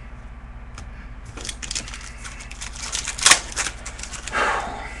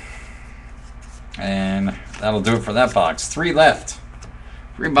 And that'll do it for that box. 3 left.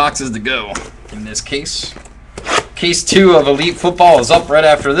 3 boxes to go in this case. Case 2 of Elite Football is up right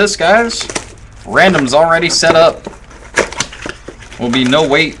after this, guys. Random's already set up. Will be no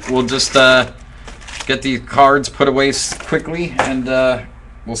wait. We'll just get these cards put away quickly, and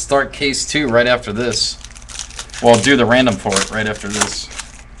we'll start Case 2 right after this. Well, I'll do the random for it right after this.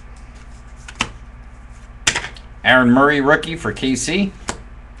 Aaron Murray, rookie for KC.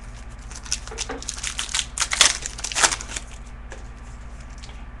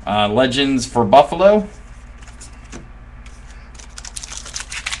 Legends for Buffalo.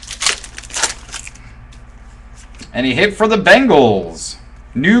 And he hit for the Bengals.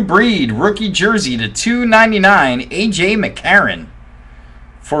 New breed rookie jersey to 299. AJ McCarron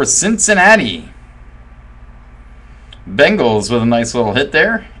for Cincinnati. Bengals with a nice little hit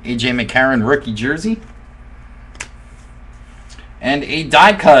there. AJ McCarron rookie jersey. And a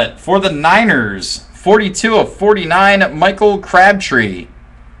die cut for the Niners. 42 of 49. Michael Crabtree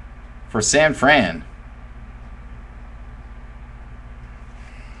for San Fran.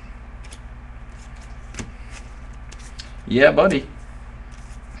 Yeah, buddy.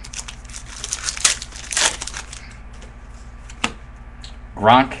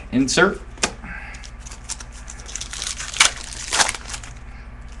 Gronk insert.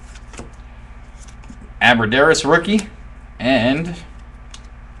 Aberderis rookie. And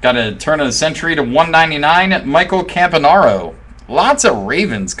got a turn of the century to 199. Michael Campanaro. Lots of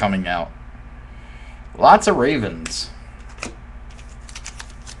Ravens coming out. Lots of Ravens.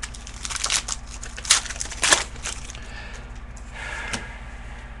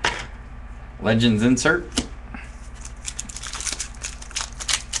 Legends insert.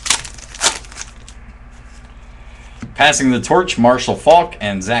 Passing the torch, Marshall Faulk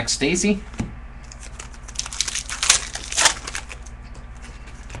and Zach Stacy.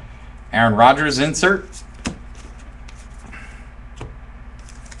 Aaron Rodgers insert.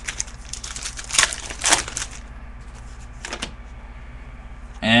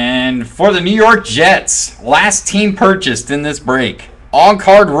 And for the New York Jets, last team purchased in this break.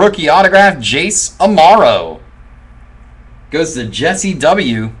 On-card rookie autograph, Jace Amaro. Goes to Jesse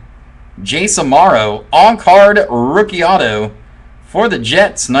W. Jace Amaro, on-card rookie auto for the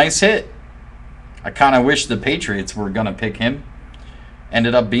Jets. Nice hit. I kind of wish the Patriots were going to pick him.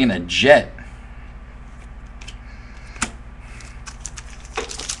 Ended up being a Jet.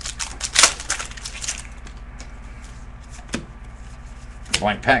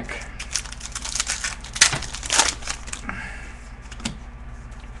 Blank pack.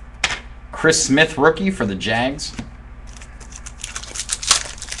 Chris Smith, rookie for the Jags.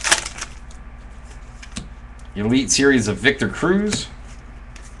 Elite Series of Victor Cruz.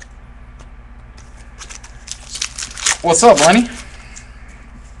 What's up, Lenny?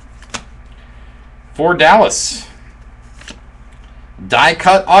 For Dallas. Die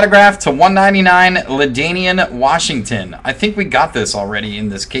cut autograph to 199, LaDainian Washington. I think we got this already in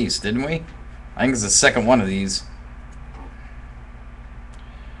this case, didn't we? I think it's the second one of these.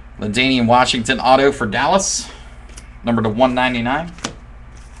 LaDainian Washington auto for Dallas. Number to 199.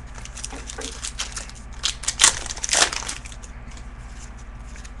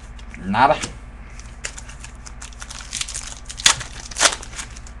 Nada.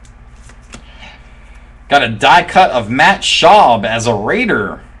 Got a die cut of Matt Schaub as a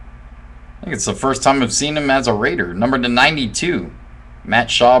Raider. I think it's the first time I've seen him as a Raider. Number to 92. Matt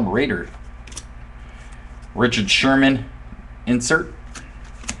Schaub, Raider. Richard Sherman, insert.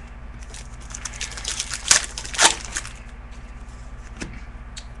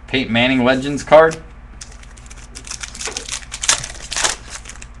 Peyton Manning Legends card.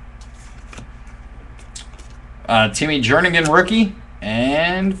 Timmy Jernigan, rookie.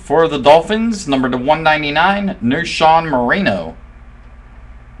 And for the Dolphins, number to 199, No-Show Moreno.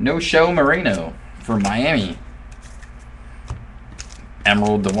 No-Show Moreno for Miami.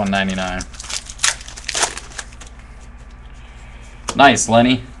 Emerald to 199. Nice,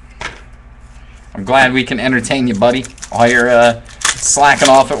 Lenny. I'm glad we can entertain you, buddy, while you're slacking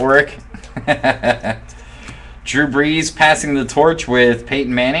off at work. Drew Brees passing the torch with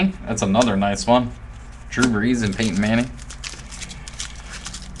Peyton Manning. That's another nice one. Drew Brees and Peyton Manning.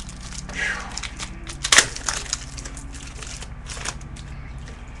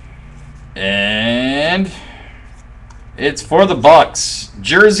 And it's for the Bucks.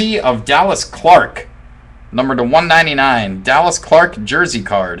 Jersey of Dallas Clark. Number to 199. Dallas Clark jersey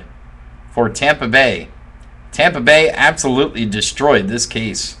card for Tampa Bay. Tampa Bay absolutely destroyed this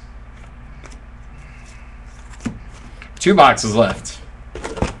case. 2 boxes left.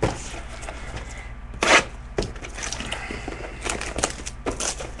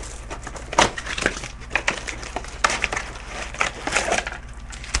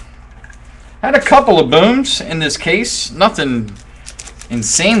 Had a couple of booms in this case. Nothing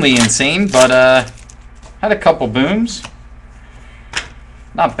insanely insane, but had a couple booms.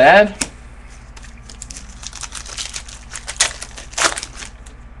 Not bad.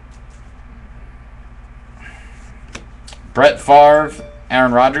 Brett Favre,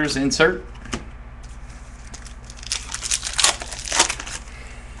 Aaron Rodgers insert.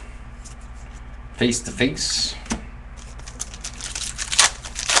 Face to face.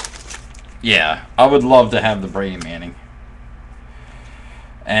 Yeah, I would love to have the Brady Manning.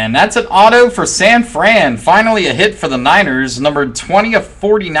 And that's an auto for San Fran. Finally a hit for the Niners. Number 20 of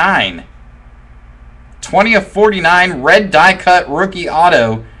 49. 20 of 49 red die cut rookie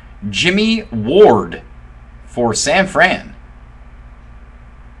auto. Jimmy Ward for San Fran.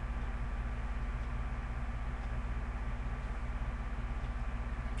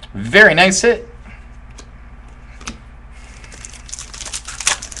 Very nice hit.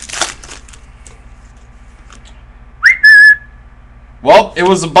 Well, it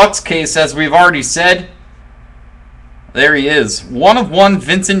was a Bucks case, as we've already said. There he is. 1 of 1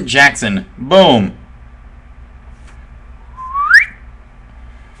 Vincent Jackson. Boom.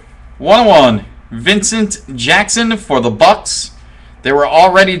 1 of 1 Vincent Jackson for the Bucks. They were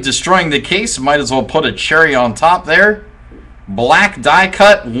already destroying the case. Might as well put a cherry on top there. Black die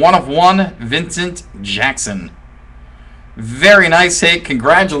cut. 1 of 1 Vincent Jackson. Very nice hit.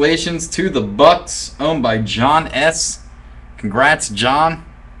 Congratulations to the Bucks, owned by John S. Congrats, John.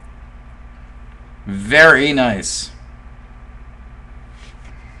 Very nice.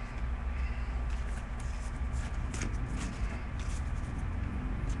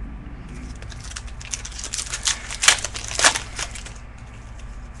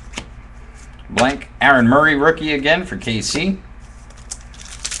 Blank. Aaron Murray, rookie again for KC.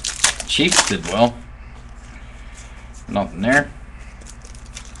 Chiefs did well. Nothing there.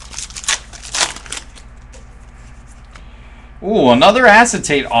 Ooh, another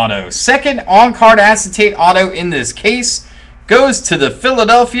acetate auto. Second on-card acetate auto in this case goes to the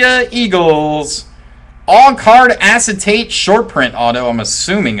Philadelphia Eagles. On-card acetate short print auto. I'm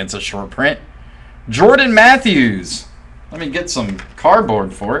assuming it's a short print. Jordan Matthews. Let me get some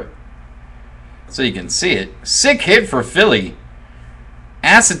cardboard for it so you can see it. Sick hit for Philly.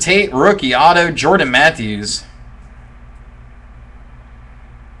 Acetate rookie auto, Jordan Matthews.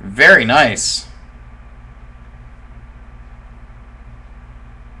 Very nice.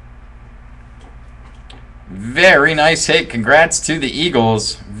 Very nice hit. Congrats to the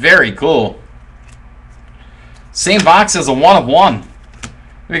Eagles. Very cool. Same box as a 1 of 1.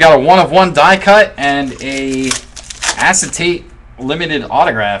 We got a 1 of 1 die cut and a acetate limited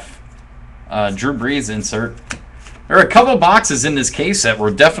autograph. Drew Brees insert. There are a couple boxes in this case that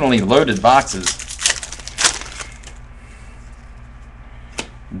were definitely loaded boxes.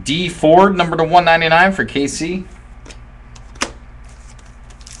 D Ford, number to 199 for KC.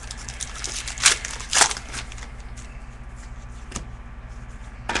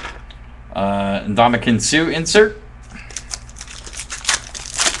 Ndamukong Suh insert.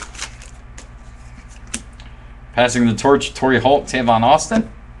 Passing the torch, Torrey Holt, Tavon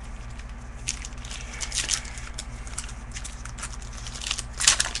Austin.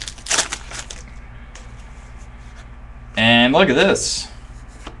 look at this.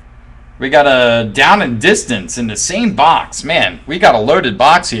 We got a down and distance in the same box. Man, we got a loaded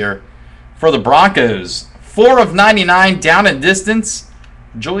box here for the Broncos. 4/99 down and distance.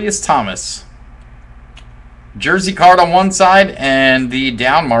 Julius Thomas. Jersey card on one side and the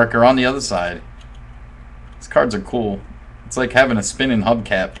down marker on the other side. These cards are cool. It's like having a spinning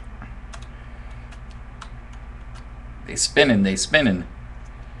hubcap. They spinning, they spinning.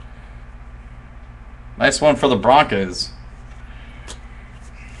 Nice one for the Broncos.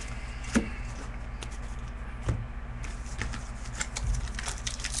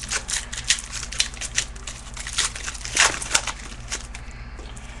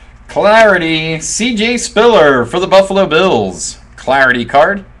 Clarity, CJ Spiller for the Buffalo Bills. Clarity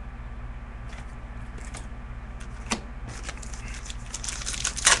card.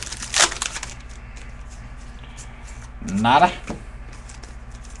 Nada.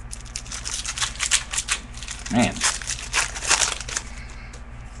 Man.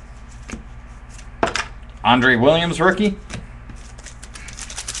 Andre Williams rookie.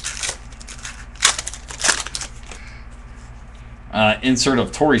 Insert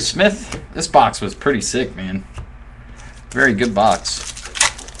of Torrey Smith. This box was pretty sick, man. Very good box.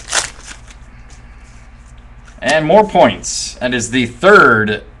 And more points. That is the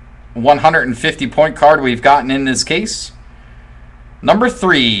third 150-point card we've gotten in this case. Number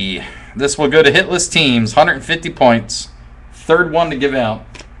 3. This will go to hitless teams. 150 points. Third one to give out.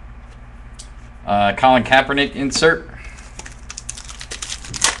 Colin Kaepernick insert.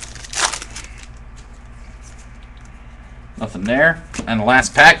 Nothing there. And the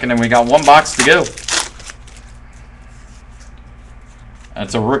last pack, and then we got one box to go.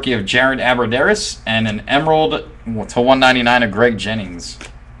 That's a rookie of Jared Abbrederis and an emerald to 199 of Greg Jennings.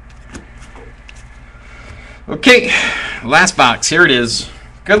 Okay, last box. Here it is.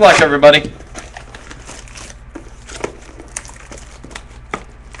 Good luck, everybody.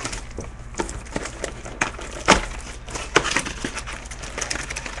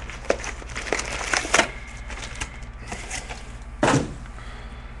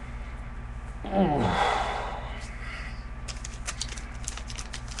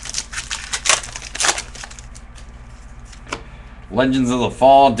 Legends of the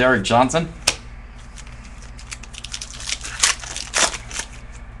Fall, Derek Johnson.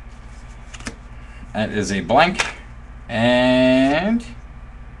 That is a blank. And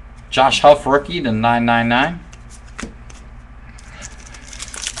Josh Huff rookie to 999.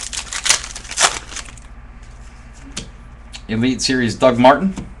 Elite Series Doug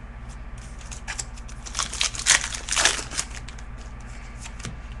Martin.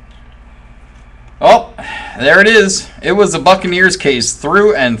 Oh, there it is. It was a Buccaneers case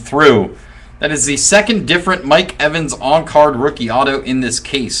through and through. That is the second different Mike Evans on-card rookie auto in this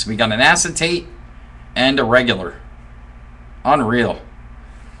case. We got an acetate and a regular. Unreal.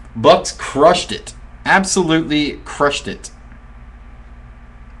 Bucks crushed it. Absolutely crushed it.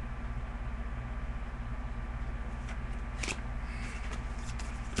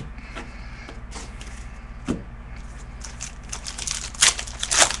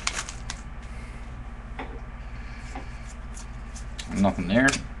 Nothing there.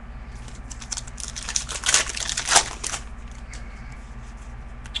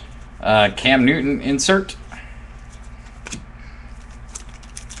 Cam Newton insert.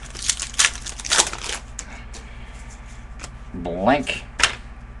 Blank.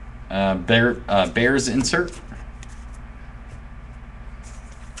 Bears insert.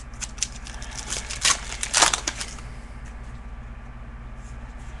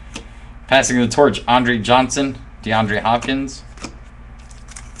 Passing the torch, Andre Johnson, DeAndre Hopkins.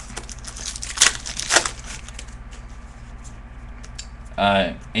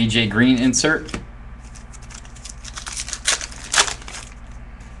 AJ Green insert.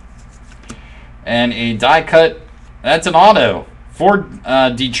 And a die cut. That's an auto for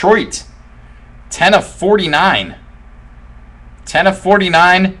Detroit. 10/49.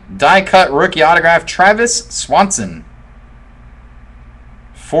 10/49 die cut rookie autograph, Travis Swanson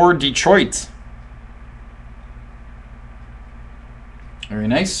for Detroit. Very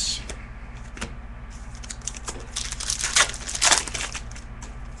nice.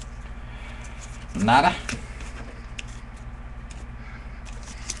 Nada.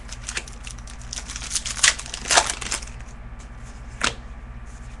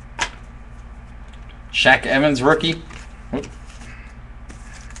 Shaq Evans rookie. Oop.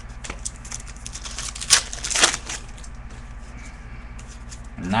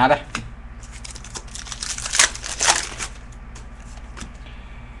 Nada.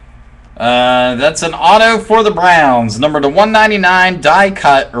 That's an auto for the Browns. Number to 199, die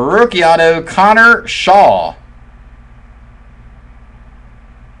cut, rookie auto, Connor Shaw.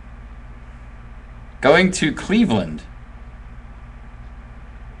 Going to Cleveland.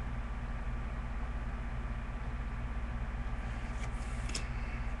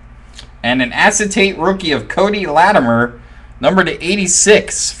 And an acetate rookie of Cody Latimer, number to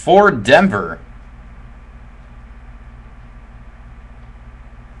 86 for Denver.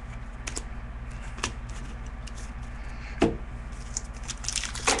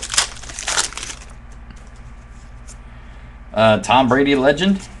 Tom Brady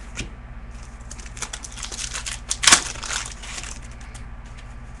legend.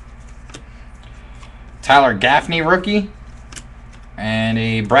 Tyler Gaffney rookie. And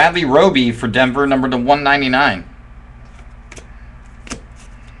a Bradley Roby for Denver, number to 199.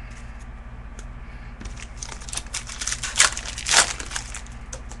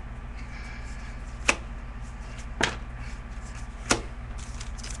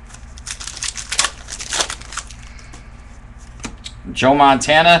 Joe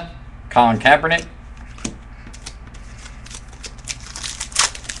Montana, Colin Kaepernick.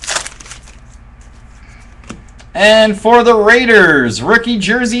 And for the Raiders, rookie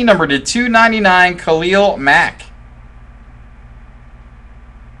jersey number to 299, Khalil Mack.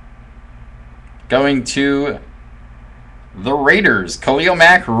 Going to the Raiders, Khalil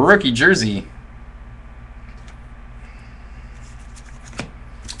Mack rookie jersey.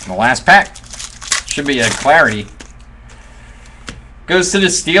 And the last pack should be a Clarity. Goes to the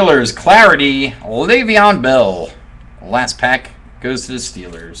Steelers, Clarity, Le'Veon Bell. Last pack goes to the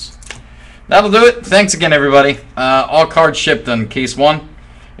Steelers. That'll do it. Thanks again, everybody. All cards shipped on case 1.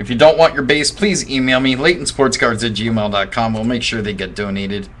 If you don't want your base, please email me, LaytonSportsCards@gmail.com. We'll make sure they get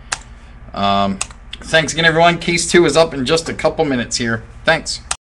donated. Thanks again, everyone. Case 2 is up in just a couple minutes here. Thanks.